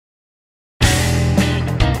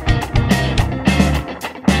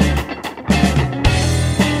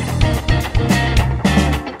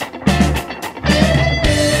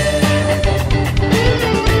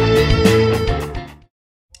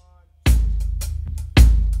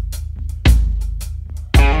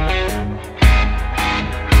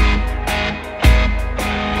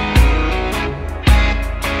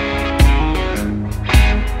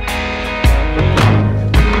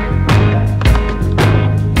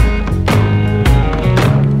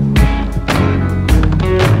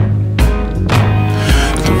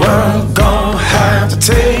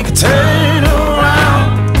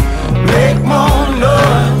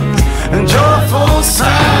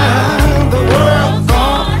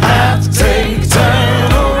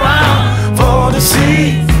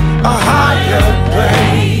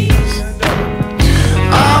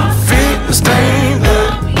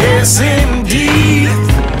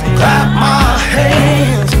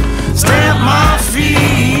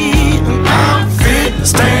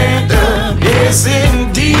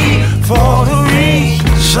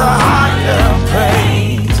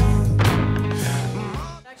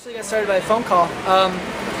phone call.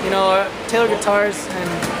 You know, Taylor Guitars and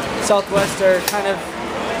Southwest are kind of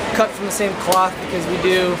cut from the same cloth because we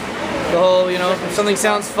do the whole, you know, if something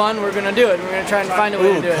sounds fun, we're gonna do it. We're gonna try and find a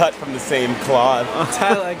way to do it. Cut from the same cloth.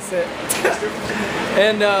 Ty likes it.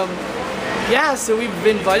 And yeah, so we've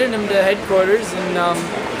invited him to headquarters and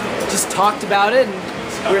just talked about it,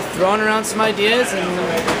 and we're throwing around some ideas, and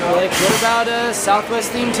we're like, what about a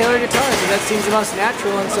Southwest themed Taylor Guitars? And that seems the most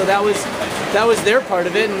natural, and so that was their part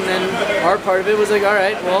of it, and then our part of it was like, all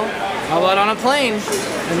right, well, how about on a plane?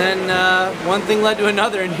 And then one thing led to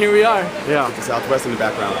another, and here we are. Yeah. With the Southwest in the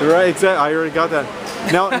background. Right, exactly. I already got that.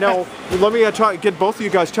 Now, let me try get both of you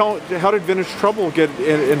guys. Tell how did Vintage Trouble get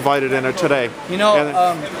invited in it today? You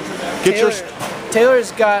know,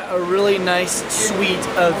 Taylor's got a really nice suite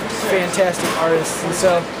of fantastic artists, and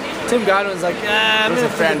so Tim Godwin's like, I'm gonna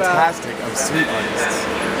think about fantastic of sweet artists.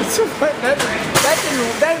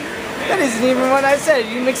 That isn't even what I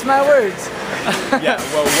said. You mixed my words. Yeah,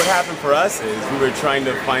 well, what happened for us is we were trying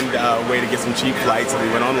to find a way to get some cheap flights, and we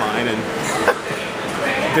went online, and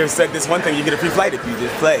there's this one thing, you get a free flight if you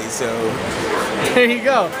just play, so... There you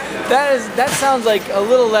go. That sounds like a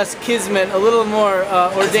little less kismet, a little more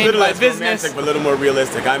ordained by business. Romantic, but a little more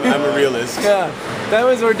realistic. I'm a realist. Yeah, that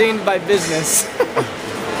was ordained by business.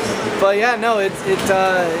 But yeah, no, it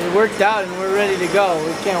worked out, and we're ready to go.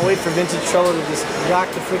 We can't wait for Vintage Trouble to just rock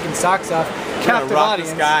the freaking socks off. Captive audience. We're gonna rock the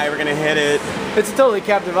sky. We're gonna hit it. It's a totally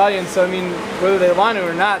captive audience. So I mean, whether they want to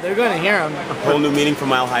or not, they're going to hear them. A whole new meaning for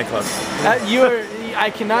Mile High Club. I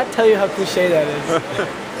cannot tell you how cliche that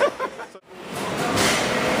is.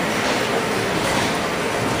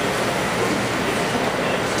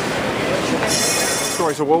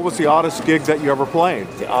 So what was the oddest gig that you ever played?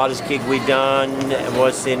 The oddest gig we done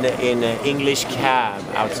was in English Cab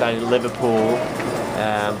outside of Liverpool.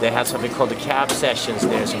 They had something called the Cab Sessions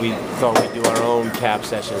there, so we thought we'd do our own Cab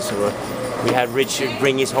Sessions. So we had Richard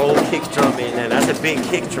bring his whole kick drum in, and that's a big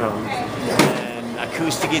kick drum. And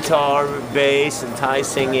acoustic guitar, bass, and Ty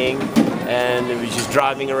singing, and it was just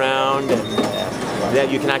driving around.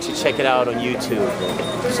 And you can actually check it out on YouTube.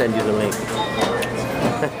 I'll send you the link.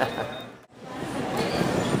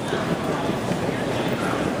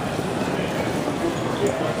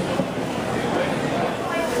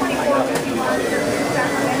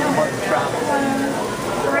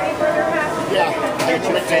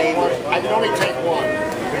 I can only take one.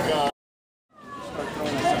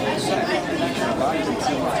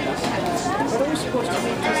 What are we supposed to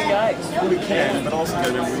meet these guys? We can, but also a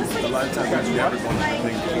lot of times we everyone.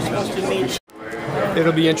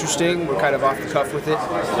 It'll be interesting. We're kind of off the cuff with it.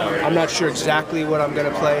 I'm not sure exactly what I'm going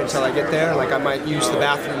to play until I get there. Like I might use the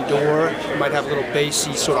bathroom door. It might have a little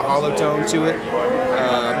bassy sort of hollow tone to it.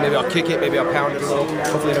 Maybe I'll kick it. Maybe I'll pound it a little.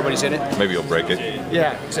 Hopefully nobody's in it. Maybe you'll break it.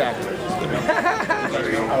 Yeah, exactly.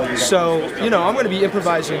 So, you know, I'm going to be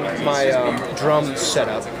improvising my drum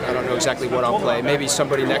setup. I don't know exactly what I'll play. Maybe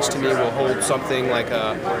somebody next to me will hold something like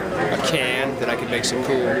a can that I could make some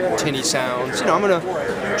cool tinny sounds. You know, I'm going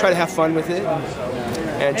to try to have fun with it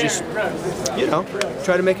and just, you know,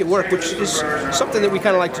 try to make it work, which is something that we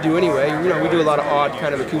kind of like to do anyway. You know, we do a lot of odd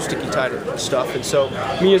kind of acoustic-y type of stuff, and so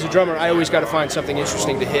me as a drummer, I always got to find something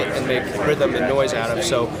interesting to hit and make rhythm and noise out of.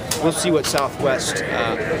 So we'll see what Southwest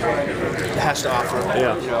has to offer.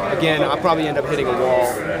 Yeah. You know, again, I'll probably end up hitting a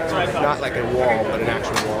wall, not like a wall, but an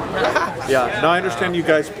actual wall. Yeah. Now I understand you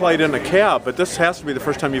guys played in a cab, but this has to be the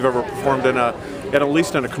first time you've ever performed in at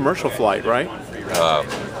least in a commercial flight, right?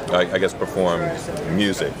 I guess perform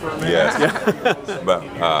music, yes. Yeah. But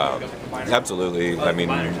absolutely. I mean,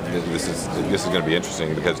 this is going to be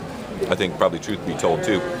interesting because I think probably truth be told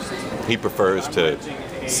too, he prefers to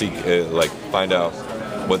seek find out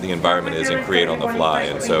what the environment is and create on the fly,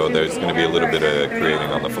 and so there's going to be a little bit of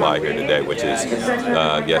creating on the fly here today, which is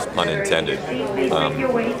yes, pun intended.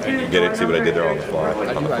 Get it? See what I did there on the fly?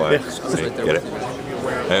 On the fly. See, get it?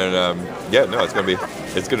 And yeah, no, it's gonna be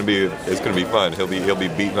fun. He'll be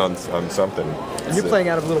beating on something. And you're playing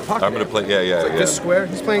out of a little pocket. I'm gonna play. Yeah. This square.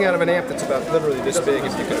 He's playing out of an amp that's about literally this big,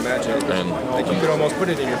 if you can imagine it. Like you could almost put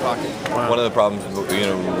it in your pocket. Wow. One of the problems, you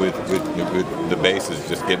know, with the bass is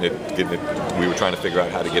just getting it. We were trying to figure out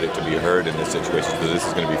how to get it to be heard in this situation. So this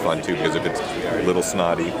is going to be fun too, because if it's a little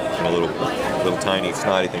snotty and a little tiny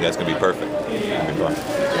snotty thing, that's going to be perfect. It'll be fun.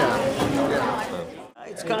 Yeah.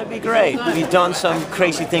 It's going to be great. We've done some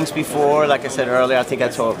crazy things before. Like I said earlier, I think I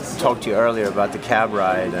talked to you earlier about the cab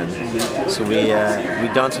ride, and so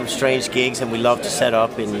we've done some strange gigs, and we love to set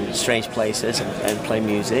up in strange places and play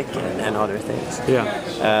music and other things.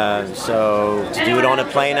 Yeah. So to do it on a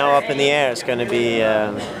plane now up in the air, it's going to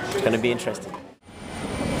be interesting.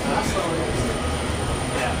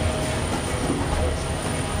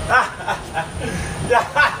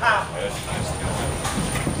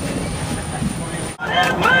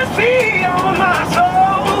 Have mercy on my soul.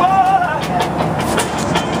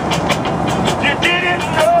 You didn't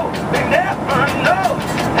know, they never know.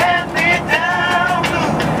 Hand me down,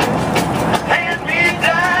 hand me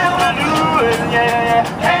down, yeah,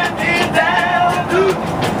 hand me down,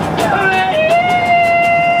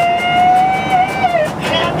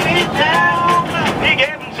 hand me down. He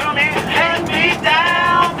gave them to me, hand me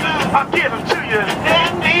down. I'll give them to you,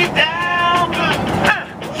 hand me down.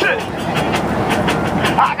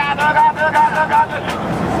 I got the.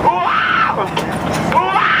 Wow!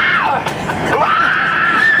 Wow! Wow!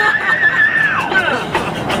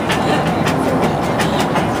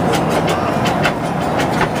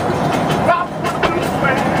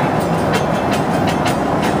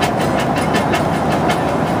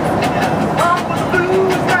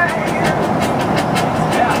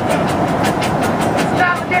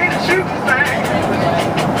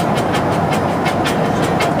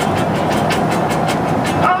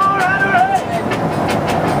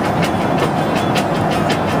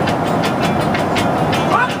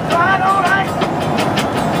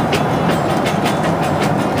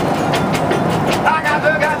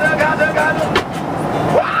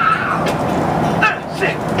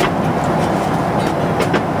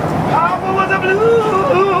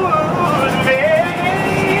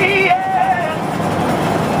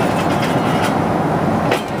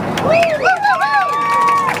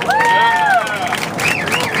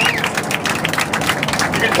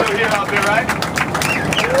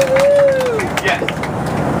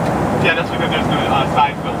 Yeah, that's what they're doing,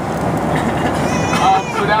 side films.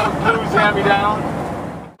 So that was Blues Hand Me Down.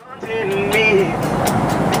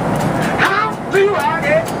 How do I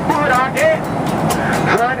get what I get?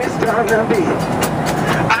 Honey, it's time to be.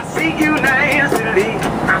 I see you dancing,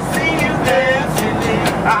 I see you dancing.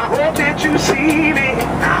 I hope that you see me.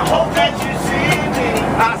 I hope that you see me.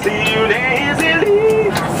 I see you dancing,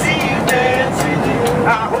 I see you dancing. I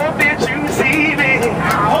hope that you see me.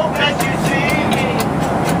 I hope that you see me.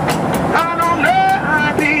 I don't know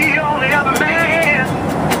I'm the only other man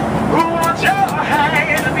who wants your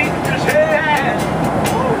hand to be his head.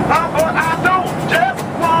 But I don't just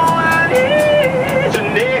want it to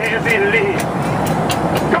dancing.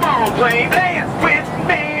 Come on, play dance with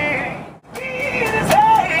me. In his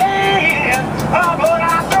hand. But I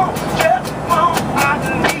don't just want I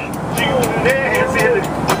need you dancing.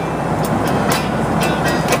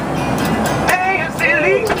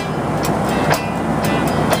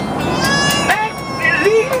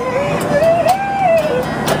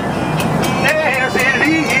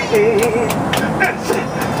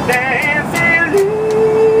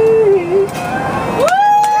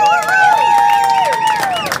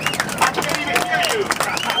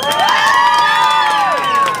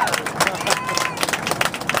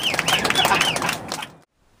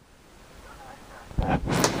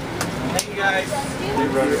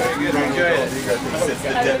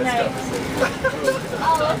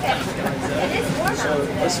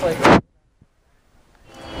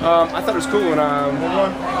 I thought it was cool when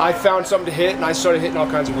I found something to hit and I started hitting all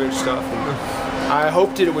kinds of weird stuff. And I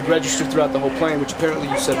hoped it would register throughout the whole plane, which apparently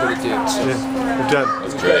you said that it did. So. Yeah, it did. It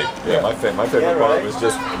was great. Yeah, my favorite part was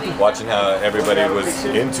just watching how everybody was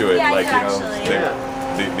into it. Like, you know,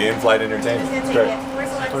 the in-flight entertainment. It's great.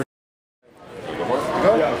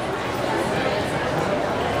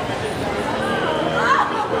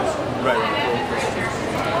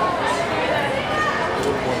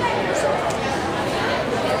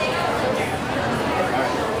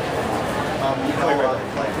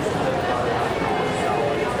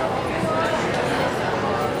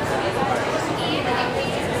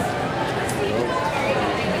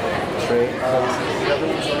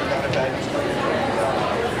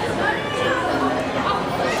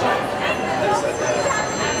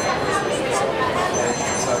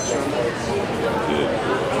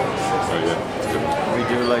 We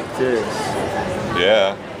do like this.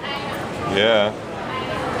 Yeah. Yeah.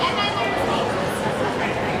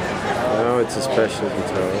 Oh, it's a special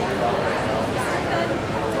guitar.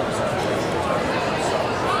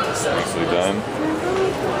 Nicely done.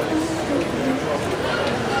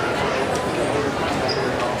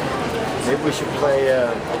 Maybe we should play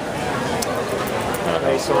a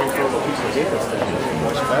song for the piece of data stuff.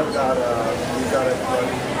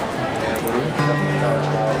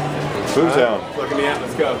 Boomtown. Look at me out,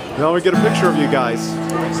 let's go. Now we get a picture of you guys.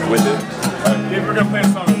 With it. Yeah, we're gonna play a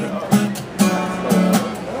song.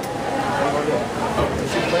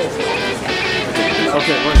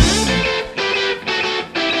 Okay,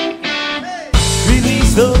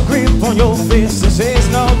 Release the grip on your fist. This is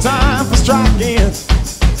no time for striking.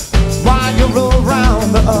 While you're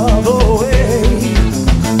around the other